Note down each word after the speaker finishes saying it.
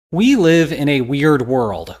We live in a weird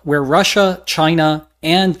world where Russia, China,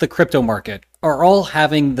 and the crypto market are all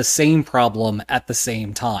having the same problem at the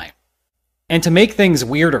same time. And to make things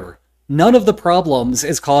weirder, none of the problems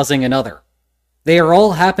is causing another. They are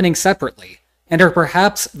all happening separately, and are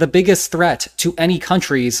perhaps the biggest threat to any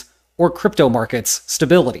country's or crypto market's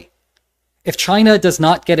stability. If China does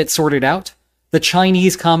not get it sorted out, the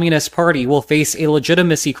Chinese Communist Party will face a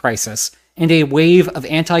legitimacy crisis and a wave of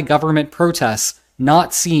anti-government protests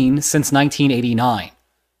not seen since 1989.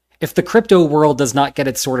 If the crypto world does not get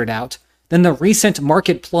it sorted out, then the recent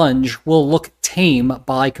market plunge will look tame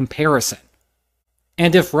by comparison.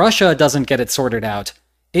 And if Russia doesn't get it sorted out,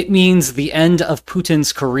 it means the end of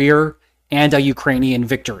Putin's career and a Ukrainian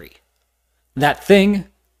victory. That thing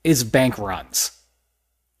is bank runs.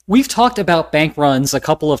 We've talked about bank runs a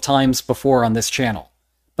couple of times before on this channel,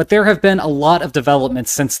 but there have been a lot of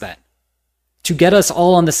developments since then. To get us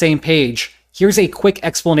all on the same page, here's a quick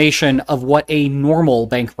explanation of what a normal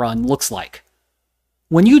bank run looks like.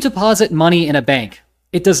 When you deposit money in a bank,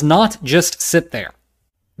 it does not just sit there.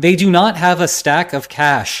 They do not have a stack of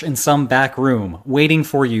cash in some back room waiting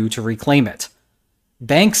for you to reclaim it.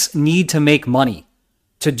 Banks need to make money.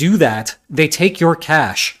 To do that, they take your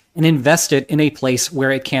cash and invest it in a place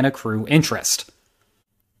where it can accrue interest.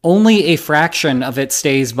 Only a fraction of it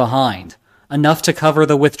stays behind, enough to cover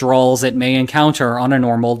the withdrawals it may encounter on a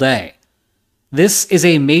normal day. This is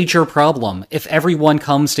a major problem if everyone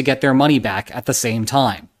comes to get their money back at the same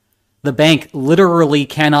time. The bank literally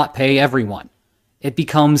cannot pay everyone. It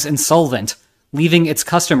becomes insolvent, leaving its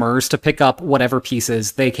customers to pick up whatever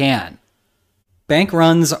pieces they can. Bank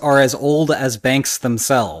runs are as old as banks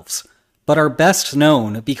themselves, but are best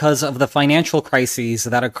known because of the financial crises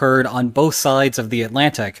that occurred on both sides of the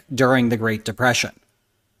Atlantic during the Great Depression.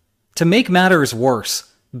 To make matters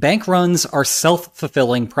worse, bank runs are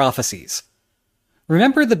self-fulfilling prophecies.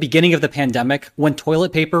 Remember the beginning of the pandemic when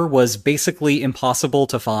toilet paper was basically impossible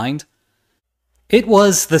to find? It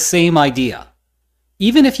was the same idea.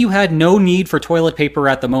 Even if you had no need for toilet paper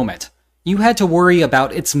at the moment, you had to worry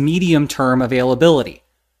about its medium-term availability.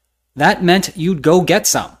 That meant you'd go get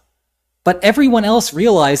some. But everyone else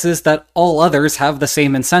realizes that all others have the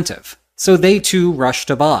same incentive, so they too rush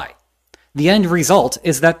to buy. The end result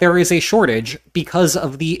is that there is a shortage because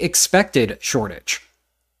of the expected shortage.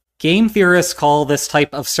 Game theorists call this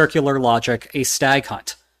type of circular logic a stag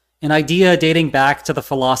hunt, an idea dating back to the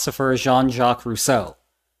philosopher Jean-Jacques Rousseau.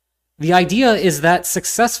 The idea is that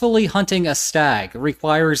successfully hunting a stag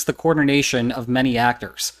requires the coordination of many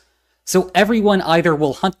actors, so everyone either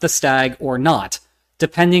will hunt the stag or not,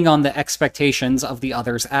 depending on the expectations of the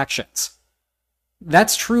other's actions.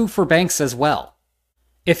 That's true for banks as well.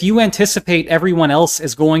 If you anticipate everyone else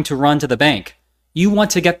is going to run to the bank, you want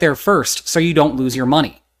to get there first so you don't lose your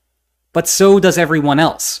money. But so does everyone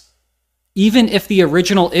else. Even if the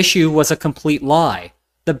original issue was a complete lie,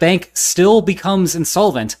 the bank still becomes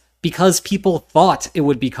insolvent because people thought it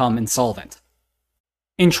would become insolvent.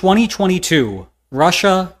 In 2022,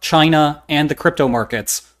 Russia, China, and the crypto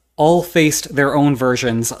markets all faced their own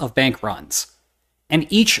versions of bank runs, and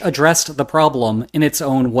each addressed the problem in its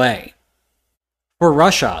own way. For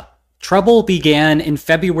Russia, trouble began in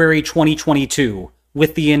February 2022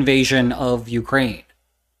 with the invasion of Ukraine.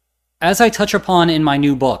 As I touch upon in my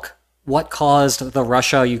new book, What Caused the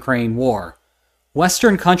Russia-Ukraine War,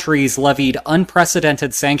 Western countries levied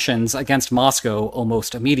unprecedented sanctions against Moscow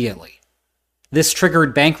almost immediately. This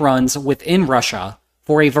triggered bank runs within Russia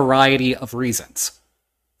for a variety of reasons.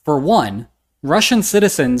 For one, Russian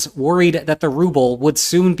citizens worried that the ruble would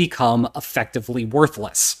soon become effectively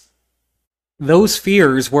worthless. Those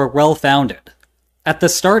fears were well-founded. At the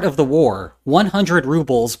start of the war, 100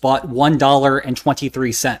 rubles bought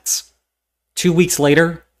 $1.23. 2 weeks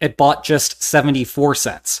later, it bought just 74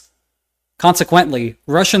 cents. Consequently,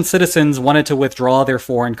 Russian citizens wanted to withdraw their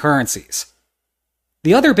foreign currencies.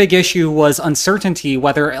 The other big issue was uncertainty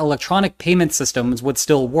whether electronic payment systems would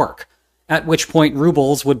still work, at which point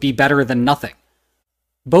rubles would be better than nothing.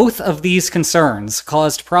 Both of these concerns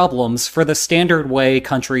caused problems for the standard way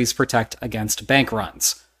countries protect against bank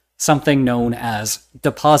runs, something known as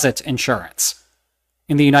deposit insurance.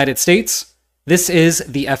 In the United States, this is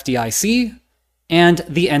the FDIC and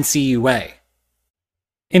the NCUA.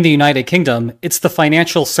 In the United Kingdom, it's the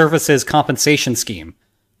Financial Services Compensation Scheme,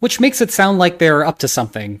 which makes it sound like they're up to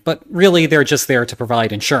something, but really they're just there to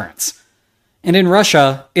provide insurance. And in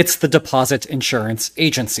Russia, it's the Deposit Insurance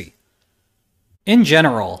Agency. In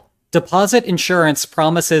general, deposit insurance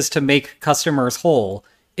promises to make customers whole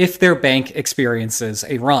if their bank experiences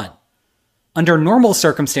a run. Under normal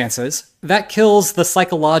circumstances, that kills the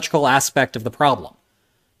psychological aspect of the problem.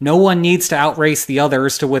 No one needs to outrace the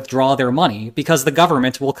others to withdraw their money because the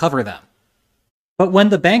government will cover them. But when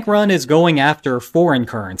the bank run is going after foreign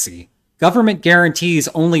currency, government guarantees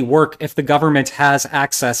only work if the government has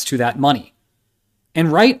access to that money.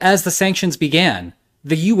 And right as the sanctions began,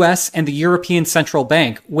 the US and the European Central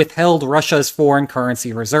Bank withheld Russia's foreign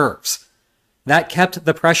currency reserves. That kept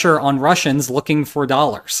the pressure on Russians looking for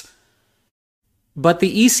dollars. But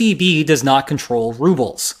the ECB does not control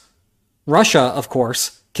rubles. Russia, of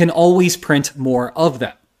course, can always print more of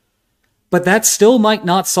them. But that still might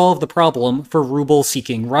not solve the problem for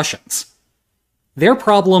ruble-seeking Russians. Their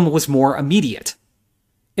problem was more immediate.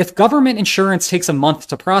 If government insurance takes a month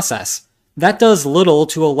to process, that does little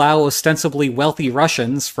to allow ostensibly wealthy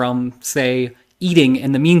Russians from, say, eating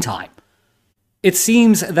in the meantime. It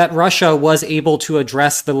seems that Russia was able to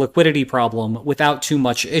address the liquidity problem without too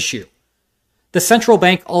much issue. The central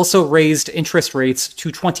bank also raised interest rates to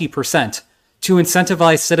 20% to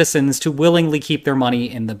incentivize citizens to willingly keep their money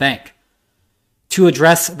in the bank. To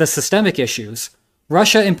address the systemic issues,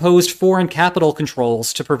 Russia imposed foreign capital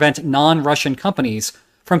controls to prevent non-Russian companies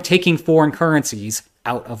from taking foreign currencies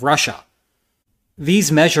out of Russia.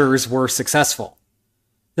 These measures were successful.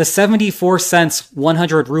 The 74 cents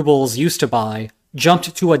 100 rubles used to buy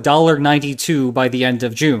jumped to $1.92 by the end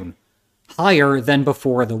of June, higher than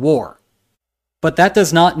before the war. But that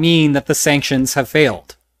does not mean that the sanctions have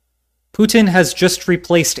failed. Putin has just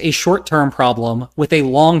replaced a short-term problem with a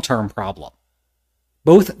long-term problem.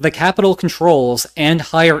 Both the capital controls and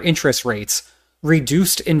higher interest rates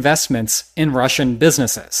reduced investments in Russian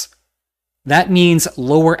businesses. That means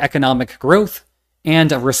lower economic growth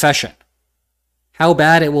and a recession. How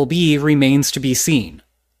bad it will be remains to be seen,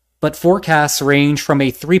 but forecasts range from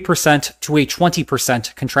a 3% to a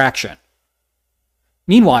 20% contraction.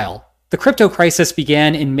 Meanwhile, the crypto crisis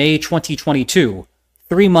began in May 2022,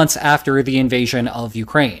 3 months after the invasion of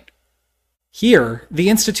Ukraine. Here, the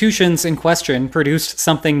institutions in question produced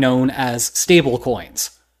something known as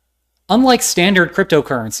stablecoins. Unlike standard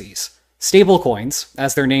cryptocurrencies, stablecoins,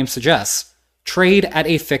 as their name suggests, trade at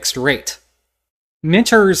a fixed rate.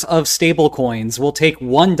 Minters of stablecoins will take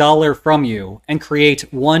 $1 from you and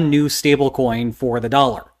create one new stablecoin for the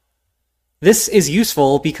dollar. This is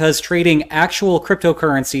useful because trading actual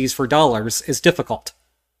cryptocurrencies for dollars is difficult.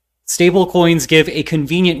 Stablecoins give a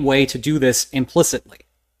convenient way to do this implicitly.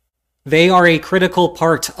 They are a critical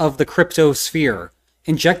part of the crypto sphere,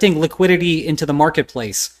 injecting liquidity into the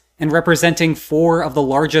marketplace and representing 4 of the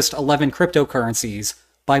largest 11 cryptocurrencies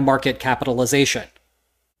by market capitalization.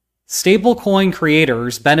 Stablecoin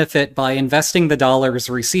creators benefit by investing the dollars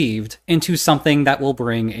received into something that will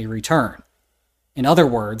bring a return. In other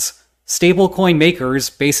words, stablecoin makers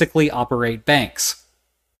basically operate banks.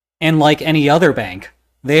 And like any other bank,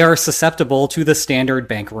 they are susceptible to the standard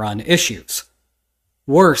bank run issues.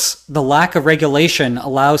 Worse, the lack of regulation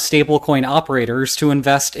allows stablecoin operators to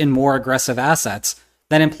invest in more aggressive assets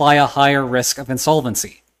that imply a higher risk of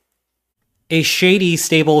insolvency. A shady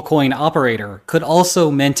stablecoin operator could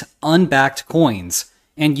also mint unbacked coins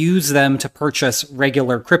and use them to purchase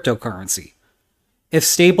regular cryptocurrency. If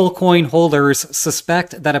stablecoin holders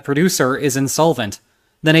suspect that a producer is insolvent,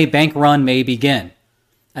 then a bank run may begin.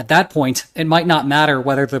 At that point, it might not matter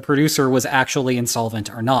whether the producer was actually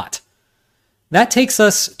insolvent or not. That takes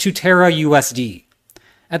us to Terra USD.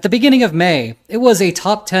 At the beginning of May, it was a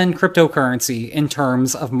top 10 cryptocurrency in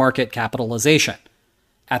terms of market capitalization.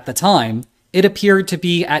 At the time, it appeared to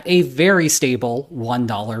be at a very stable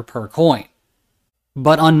 $1 per coin.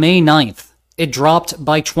 But on May 9th, it dropped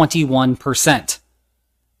by 21%.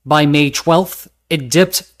 By May 12th, it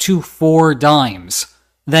dipped to 4 dimes,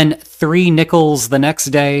 then 3 nickels the next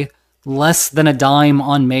day, less than a dime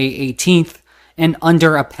on May 18th, and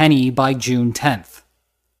under a penny by June 10th.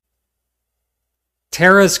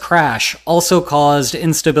 Terra's crash also caused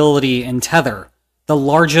instability in Tether, the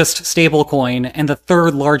largest stablecoin and the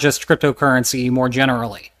 3rd largest cryptocurrency more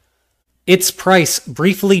generally. Its price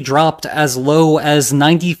briefly dropped as low as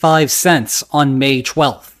 95 cents on May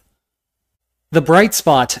 12th. The bright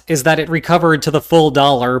spot is that it recovered to the full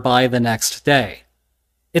dollar by the next day.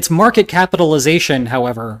 Its market capitalization,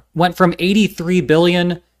 however, went from $83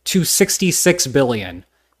 billion to $66 billion,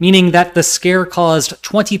 meaning that the scare caused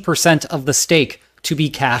 20% of the stake to be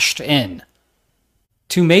cashed in.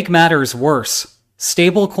 To make matters worse,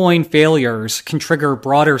 stablecoin failures can trigger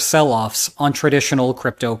broader sell-offs on traditional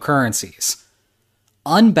cryptocurrencies.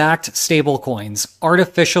 Unbacked stablecoins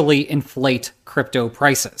artificially inflate crypto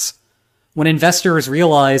prices. When investors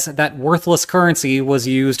realize that worthless currency was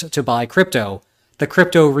used to buy crypto, the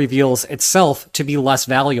crypto reveals itself to be less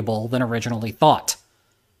valuable than originally thought.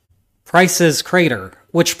 Prices crater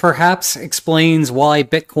which perhaps explains why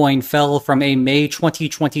Bitcoin fell from a May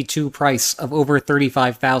 2022 price of over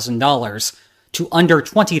 $35,000 to under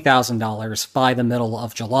 $20,000 by the middle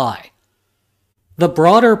of July. The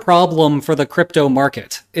broader problem for the crypto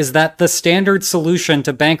market is that the standard solution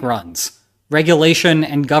to bank runs, regulation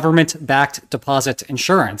and government-backed deposit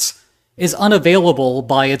insurance, is unavailable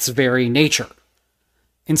by its very nature.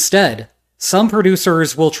 Instead, some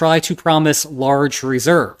producers will try to promise large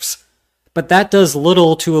reserves, but that does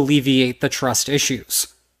little to alleviate the trust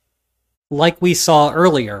issues. Like we saw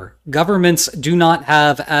earlier, governments do not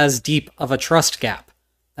have as deep of a trust gap.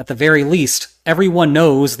 At the very least, everyone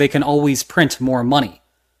knows they can always print more money.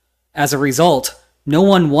 As a result, no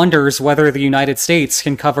one wonders whether the United States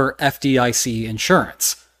can cover FDIC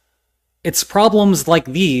insurance. It's problems like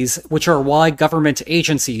these which are why government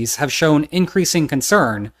agencies have shown increasing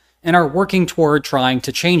concern and are working toward trying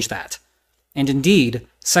to change that. And indeed,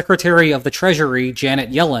 Secretary of the Treasury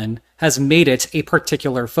Janet Yellen has made it a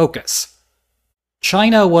particular focus.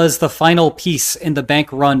 China was the final piece in the bank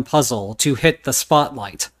run puzzle to hit the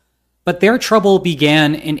spotlight, but their trouble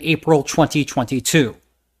began in April 2022.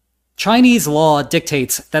 Chinese law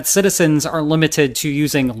dictates that citizens are limited to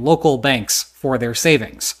using local banks for their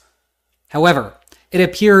savings. However, it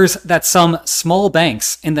appears that some small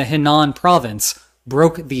banks in the Henan province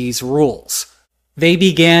broke these rules. They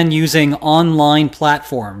began using online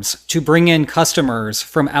platforms to bring in customers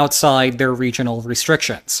from outside their regional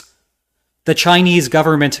restrictions. The Chinese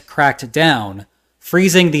government cracked down,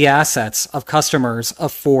 freezing the assets of customers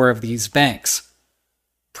of 4 of these banks.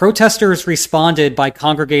 Protesters responded by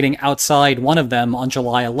congregating outside one of them on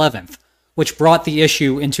July 11th, which brought the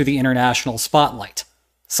issue into the international spotlight.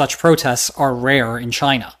 Such protests are rare in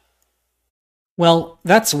China. Well,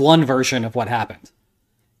 that's one version of what happened.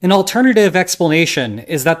 An alternative explanation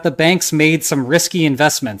is that the banks made some risky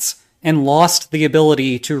investments and lost the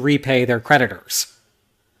ability to repay their creditors.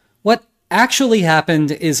 What actually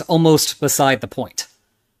happened is almost beside the point.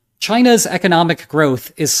 China's economic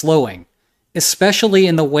growth is slowing, especially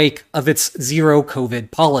in the wake of its zero-COVID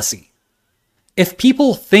policy. If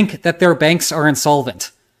people think that their banks are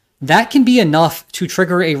insolvent, that can be enough to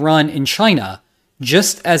trigger a run in China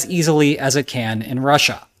just as easily as it can in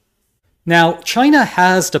Russia. Now, China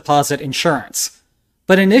has deposit insurance,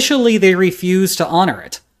 but initially they refused to honor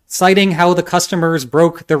it, citing how the customers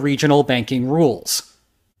broke the regional banking rules.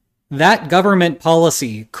 That government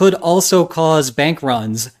policy could also cause bank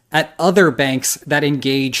runs at other banks that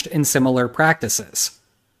engaged in similar practices.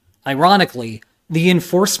 Ironically, the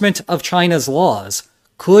enforcement of China's laws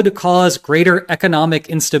could cause greater economic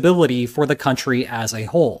instability for the country as a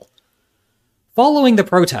whole. Following the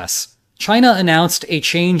protests, China announced a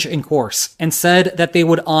change in course and said that they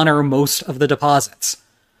would honor most of the deposits.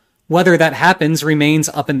 Whether that happens remains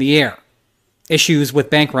up in the air. Issues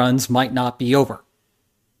with bank runs might not be over.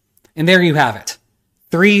 And there you have it.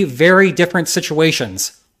 3 very different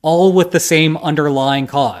situations, all with the same underlying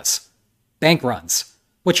cause. Bank runs,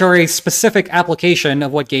 which are a specific application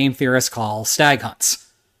of what game theorists call stag hunts.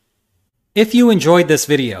 If you enjoyed this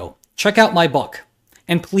video, check out my book,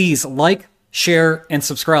 and please like, share, and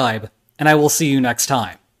subscribe, and I will see you next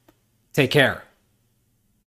time. Take care.